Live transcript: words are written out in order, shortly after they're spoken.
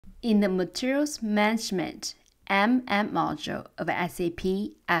In the Materials Management MM module of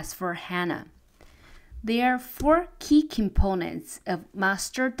SAP S/4HANA, there are 4 key components of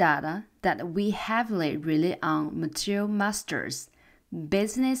master data that we heavily rely on: material masters,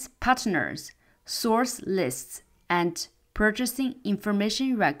 business partners, source lists, and purchasing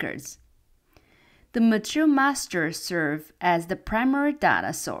information records. The material masters serve as the primary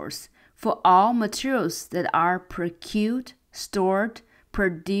data source for all materials that are procured, stored,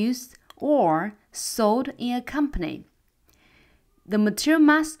 produced, or sold in a company. The material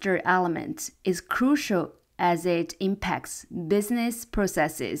master element is crucial as it impacts business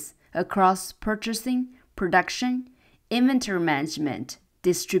processes across purchasing, production, inventory management,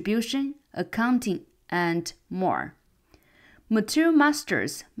 distribution, accounting, and more. Material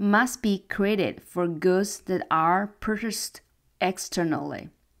masters must be created for goods that are purchased externally.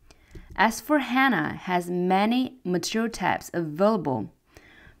 S/4HANA has many material types available,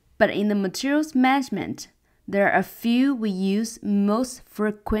 but in the materials management, there are a few we use most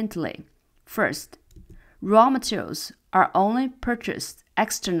frequently. First, raw materials are only purchased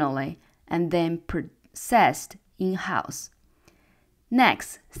externally and then processed in-house.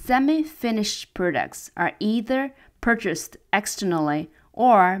 Next, semi-finished products are either purchased externally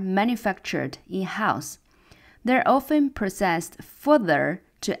or manufactured in-house. They're often processed further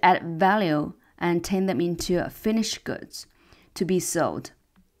to add value and turn them into finished goods to be sold.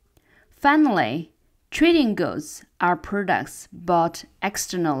 Finally, trading goods are products bought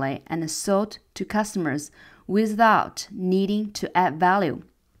externally and sold to customers without needing to add value.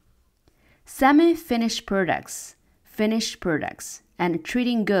 Semi-finished products, finished products, and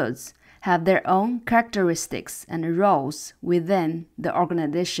trading goods have their own characteristics and roles within the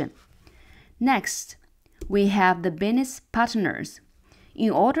organization. Next, we have the business partners. In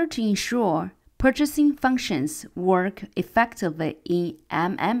order to ensure purchasing functions work effectively in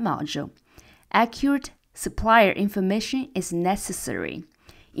MM module, accurate supplier information is necessary.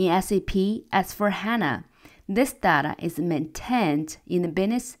 In SAP S/4HANA, this data is maintained in the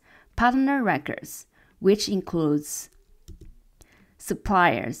business partner records, which includes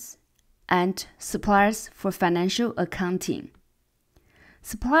suppliers and suppliers for financial accounting.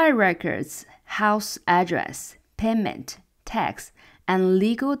 Supplier records house address, payment, tax, and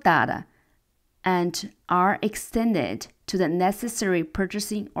legal data and are extended to the necessary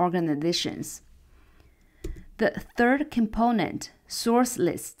purchasing organizations. The third component, source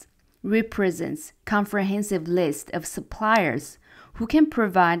list, represents comprehensive list of suppliers who can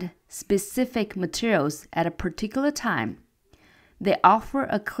provide specific materials at a particular time. They offer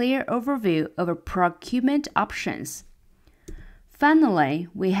a clear overview of procurement options. Finally,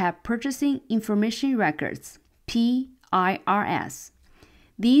 we have purchasing information records, PIRs.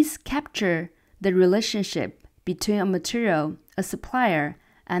 These capture the relationship between a material, a supplier,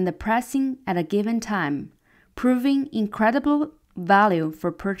 and the pricing at a given time, proving incredible value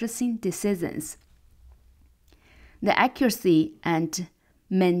for purchasing decisions. The accuracy and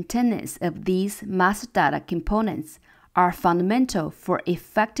maintenance of these master data components are fundamental for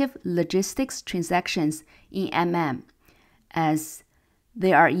effective logistics transactions in MM, as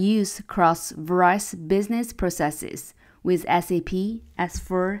they are used across various business processes with SAP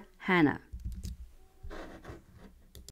S/4HANA.